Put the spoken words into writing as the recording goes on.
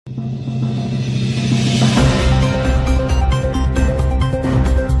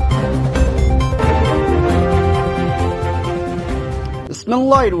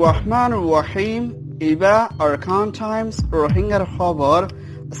Bismillahirrahmanirrahim. Iba Arakan Times Rohingya Khabar.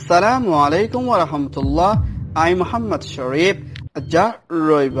 Assalamu alaikum wa rahmatullah. I Muhammad Sharif. Ajar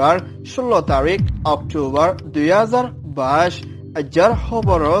Roibar 16 তারিখ October 2022 আjar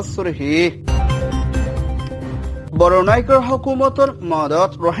খবর সুরহি বড়নাইকৰ হুকুমতৰ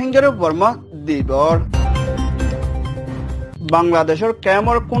মদত রোহিঙ্গাৰ বর্মা দিবৰ বাংলাদেশৰ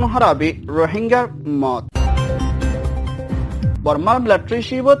কেমৰ কোন হারাবি রোহিঙ্গাৰ মত বর্মাৰ মিলিটাৰী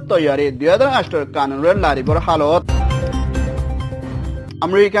শিবত তৈয়াৰী 2008 কানুনৰ লাৰিবৰ হালত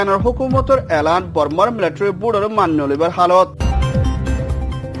আমেৰিকানৰ হুকুমতৰ এলান বর্মাৰ মিলিটাৰী বোৰ্ডৰ মান্য লিবৰ হালত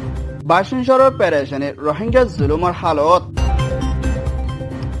বাসিনশৰৰ পেৰেশানে রোহিঙ্গা জুলুমৰ হালত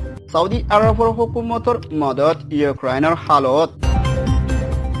সৌদি আৰবৰ হুকুমতৰ মদত ইউক্ৰেইনৰ হালত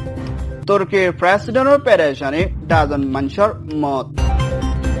তুৰ্কীৰ প্ৰেসিডেন্টৰ পেৰেশানে ডাজন মানছৰ মত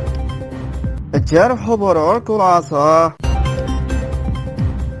যাৰ খবৰৰ খুলাসা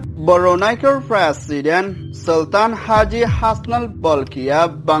বড়নাইকৰ প্ৰেসিডেন্ট সুলতান হাজি হাছান বলকিয়া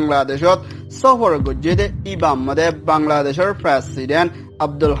বাংলাদেশত সফর গজ্জেদে ইবামদে বাংলাদেশের প্রেসিডেন্ট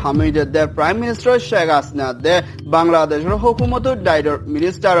আব্দুল হামিদ দে প্রাইম মিনিস্টার শেখ হাসিনা দে বাংলাদেশের হুকুমতের ডাইরেক্টর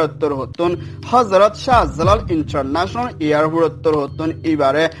মিনিস্টার উত্তর হতুন হযরত শাহজালাল ইন্টারন্যাশনাল এয়ারপোর্ট উত্তর হতুন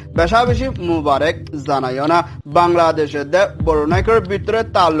এবারে বেশি মুবারক জানায়না বাংলাদেশের দে বড়নাইকের ভিতরে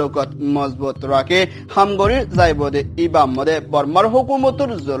তাল্লুকত মজবুত রাখে হামগরি যাইবদে ইবামদে বর্মার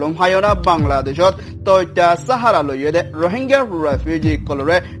হুকুমতের জুলুম হায়না বাংলাদেশত তৈতা সাহারা লইয়ে দে রোহিঙ্গা রেফিউজি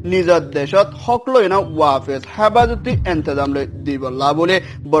কলরে নিজের দেশত হক লইনা ওয়াফেজ হেফাজতি ইন্তজাম লৈ দিবলা বলে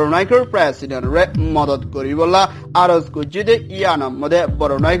বড়নাইকৰ প্ৰেসিডেন্টৰে মদত কৰিবলা আৰজ কুজিদে ইয়ানা মদে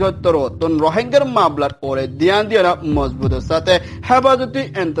বড়নাইকৰ তৰতন রোহিঙ্গাৰ মামলাত ওৰে দিয়ানা মজবুতৰ সাথে হেফাজতি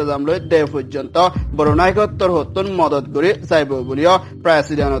ইন্তজাম লৈ দে পৰ্যন্ত বড়নাইকৰ তৰতন মদত কৰি যাইব বুলিও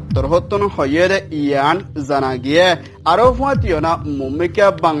প্ৰেসিডেন্টৰ তৰতন হয়ে ইয়ান জানা গিয়ে আৰু ফাতিয়না মুম্মিকা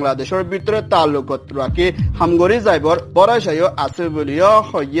বাংলাদেশৰ ভিতরে তাল্লুকত রাখি হামগরি যাইবৰ পৰাশয় আছে বুলিও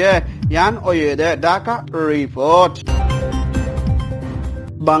হয়ে ইয়ান ওয়েদে ঢাকা রিপোর্ট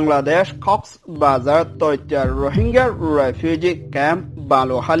বাংলাদেশ কক্সবাজার তৈয়ার রোহিঙ্গা রেফিউজি ক্যাম্প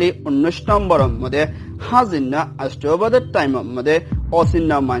বালুহালি 19 নম্বরের মধ্যে হাজিনা আষ্টবাদের টাইমের মধ্যে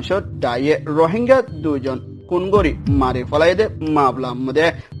অচিন্না মানুষের দায়ে রোহিঙ্গা দুজন কুনগরি মারি ফেলাই দে মামলার মধ্যে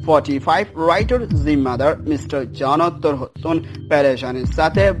 45 রাইটার জিম্মাদার মিস্টার জানতর হতুন পেরেশানির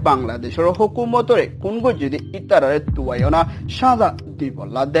সাথে বাংলাদেশের হুকুমতরে কুনগো যদি ইতারে তুয়ায়না সাজা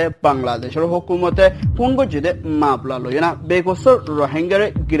দিবলা দে বাংলাদেশের হুকুমতে কুনগো যদি মামলা লয়না বেগসর রোহিঙ্গারে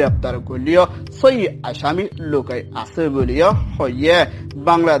গ্রেপ্তার করলিও সই আসামি লোকাই আছে বলিও হয়ে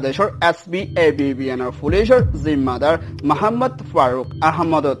বাংলাদেশের SBABBNর পুলিশের জিম্মাদার মোহাম্মদ ফারুক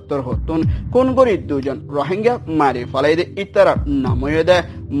আহমদ হতুন কুনগরি দুজন রোহিঙ্গা মারি ফেলাই দে ইতারা নাময়ে দে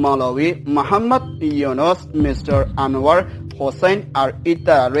মৌলভী মোহাম্মদ ইউনুস মিস্টার আনোয়ার হোসেন আর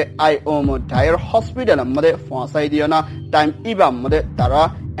ইতারে আইওমোডায়ের হসপিটালের মধ্যে পৌঁছাই দিও না টাইম ইবাম মধ্যে তারা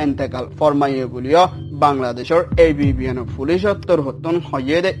এন্তেকাল ফরমাইয়ে বলিও বাংলাদেশের ABBN পুলিশ হতুন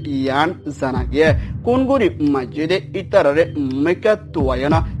হয়ে দে ইয়ান জানা গিয়ে কোনগুড়ি মসজিদে ইতারে মেকা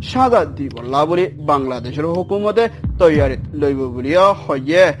তুয়ায়না সাজা দিবলা বলি বাংলাদেশের হুকুমতে তৈয়ারি লইব বলিও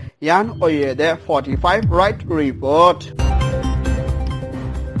হয়ে ইয়ান way they 45 write report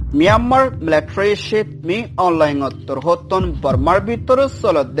Myanmar military ship mi online উত্তর হতন বর্মার ভিতরে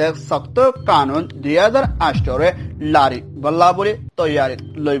চলতে শক্ত কানুন 2008 লারি বল্লা বলে তৈয়ারি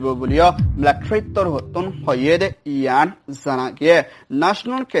লইব বলিও মিলিটারি তর হতন হয়ে দে ইয়ান জানা গিয়ে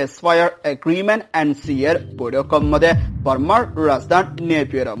ন্যাশনাল কেসফায়ার এগ্রিমেন্ট NCA বৈঠকৰ মধ্যে বর্মার রাজধানী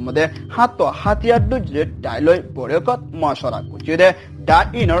নেপিয়ার মধ্যে হাতিয়ার দুজে ডাইলই বৈঠকত মশলা কুচিদে দা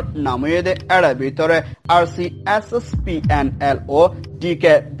ইনর নাময়ে দে এর ভিতরে RCSSPNLO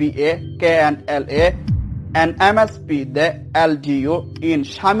DKBA KNLA NMSP de LDU in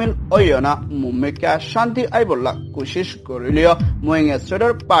শামিল ওয়না মুম্মিকা শান্তি আইবল্লা কোশিশ করিলিও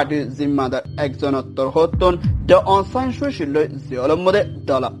মুইংস্টার পার্টি জিম্মাদার একজন উত্তর হতুন দ্য অনসাইন সুশীল জিয়লম মধ্যে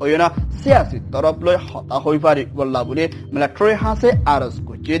দলা ওয়না সিয়াসি তরফ লৈ হতা হই পারি বল্লা বলি মিলিটারি হাসে আরজ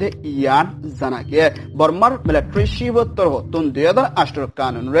কুচিদে ইয়ান জানা গিয়ে বর্মার মিলিটারি শিবত্তর হতুন 2008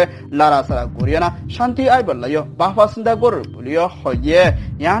 কানুনরে লারাসারা করিয়ানা শান্তি আইবল্লায় বাফাসিন্দা গরুর বলিও হয়ে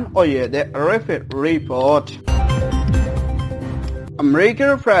ইয়ান ওয়েদে report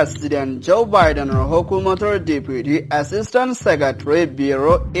American President Joe Biden's হুকুমতৰ Deputy Assistant Secretary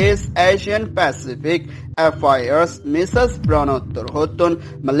Bureau East Asian Pacific FIR's Mrs. Brownottor Hotton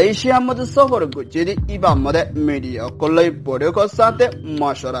Malaysia mode sofar gujidi iba mode media kollai bodeko sate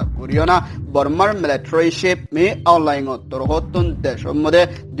mashara kuriona Burma military ship me online ottor hotton deshon mode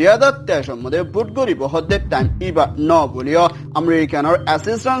diada deshon mode budgori bohode time iba no bulio American or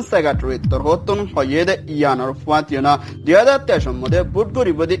assistant secretary tor hotton hoyede yanor fationa diada deshon mode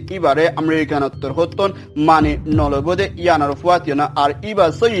budgori bodi ibare American ottor hotton mani nolobode yanor fationa ar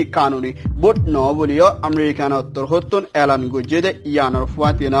iba soyi kanuni but no bulio American ottor hotton elan gujide yanor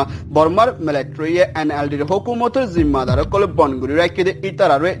fationa Burma military NLD hukumotor zimmadar kol bonguri rakide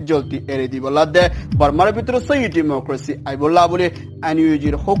itarare jolti eredi bolade Burma ভিতরে সহি democracy আইবলা বলে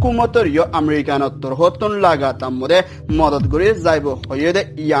এনইউজির হুকুমতর ইয় American উত্তর হতন লাগাতাম মদে মদত করে যাইব হইয়ে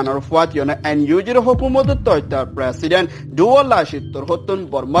ইয়ানর ফাত ইয়না এনইউজির হুকুমত তয়তার প্রেসিডেন্ট ডুয়ালা শিত্তর হতন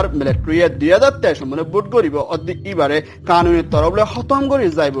বর্মার মিলিটারি 2023 মনে বুট করিব অদি ইবারে কানুনি তরফলে খতম করে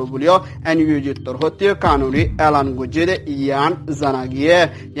যাইব বলিও এনইউজির তর হতে কানুনি এলান গুজে ইয়ান জানা গিয়ে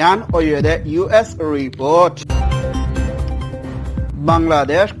ইয়ান ওয়েদে ইউএস রিপোর্ট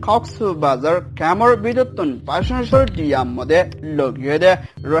বাংলাদেশ কক্সবাজার ক্যামর বিদ্যুৎন বাসনসর ডিয়াম মধ্যে লগিয়ে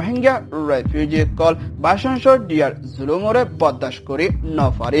রোহিঙ্গা রেফিউজি কল বাসনসর ডিয়ার জুলুমরে বরদাস্ত করি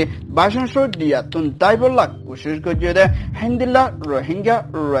নফারি বাসনসর ডিয়াতুন দাইবল্লাহ কোশিশ করিয়ে হিন্দিল্লা Rohingya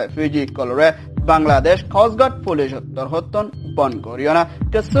refugee কলরে Bangladesh coast guard police তরহতন বন করিয়ানা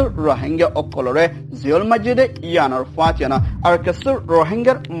কেসুর রোহিঙ্গা অকলরে জিওল মসজিদে ইয়ানর ফাতিয়ানা আর কেসুর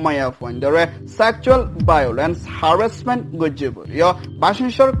রোহিঙ্গার মায়া ফন্ডরে সেক্সুয়াল ভায়োলেন্স হ্যারাসমেন্ট গজ্জে বলিও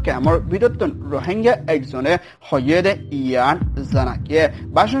বাসনসর ক্যামর বিদ্যুৎন রোহিঙ্গা একজনে হইয়ে ইয়ান জানাকিয়ে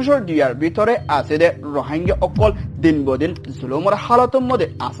বাসনসর ডিয়ার ভিতরে আছে দে রোহিঙ্গা অকল দিন বদিন জুলুমর হালতর মধ্যে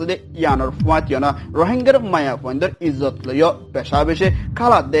আছে দে ইয়ানর ফাতিয়ানা রোহিঙ্গার মায়া ফন্ডর ইজ্জত লইও পেশা বেশে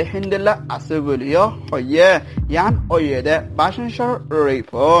খালাদ দে হিন্দিল্লা আছে বলিও হইয়ে ইয়ান ওয়েদে বাসনসর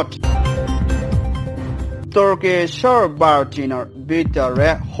রিপোর্ট তুর্কি সরবারটিনার ভিতরে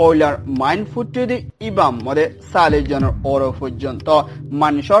হইলার মাইন ফুটিদি ইবাম মধ্যে 40 জনের ওর পর্যন্ত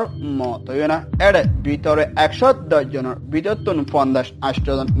মানুষের মত হইনা এর ভিতরে 110 জনের বিদ্যুৎন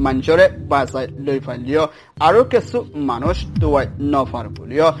 58 জন মানুষের বাসায় লই ফাইলিও আরো কিছু মানুষ তুয়াই নফার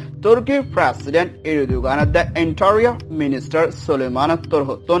বলিও তুর্কির president এরদোগানের the interior minister Sulaiman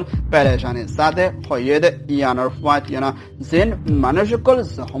তোরহতন পেরেশানির সাথে হইয়ে ইয়ানর ফাতিয়ানা যেন মানুষকল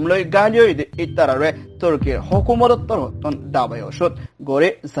জহমলই গালিও ইতারারে তুর্কির হুকুমত তোরহতন দাবাই ওষুধ গড়ে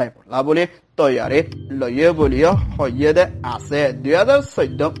যাই পড়লা বলে তৈয়ারে লইয়ে বলিও হইয়ে আছে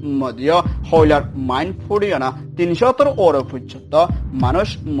 2014 মধ্যে হইলার মাইন ফুড়িয়ানা 300 ওর পর্যন্ত মানুষ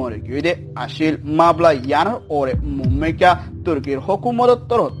মরে গিয়ে আসিল মামলা ইয়ানর ওরে মুম্মেকা তুর্কির হুকুমত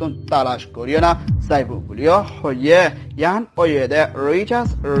তরহতন তালাশ করিয়ানা যাইব বলিও হইয়ে ইয়ান way Reiter's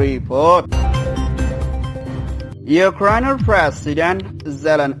report Ukraine's President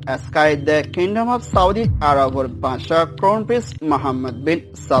Zelensky the Kingdom of Saudi Arabia Pasha Crown Prince Mohammed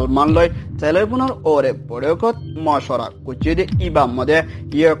bin Salman loy telefonor ore borekot mashara kuchide iba mode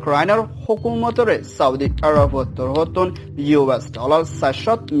Ukraine's hukumatore Saudi Arabia torhotun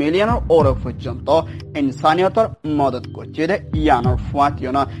 $60 million ore পর্যন্ত ইনসানিয়তের মদত কুচide ইয়ানর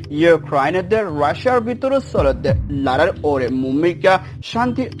ফাতিয়ানা ইউক্রাইনের দে রাশিয়ার ভিতরে চলতে লড়ার ওরে মুম্মিকা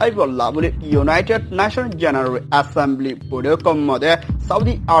শান্তি আইবল্লা বলে United nation general assembly বৈঠকের মধ্যে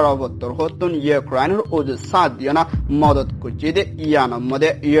সৌদি আরব তরহতন ইউক্রাইনের ওদের সাদিয়ানা মদত কুচide ইয়ানর মধ্যে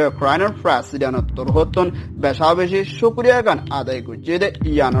ইউক্রাইনের প্রেসিডেন্ট তরহতন বেশাবেশি শুকরিয়া গান আদায় কুচide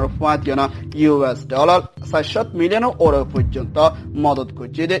ইয়ানর ফাতিয়ানা $60 মিলিয়ন ওরে পর্যন্ত মদত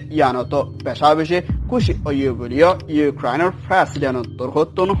কুচide ইয়ানত বেশাবেশি খুশি হয়ে বলিও ইউক্রাইনের প্রেসিডেন্ট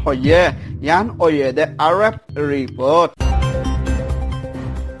তরহতন হয়ে ইয়ান ওয়েদে আরব রিপোর্ট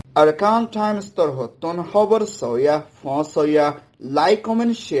Arakan Times তরহতন খবর সয়া ফসয়া লাইক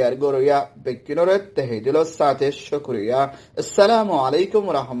কমেন্ট শেয়ার গরয়া বেকিনরে তেহেদিল সাথে শুকরিয়া আসসালামু আলাইকুম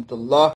ওয়া রাহমাতুল্লাহ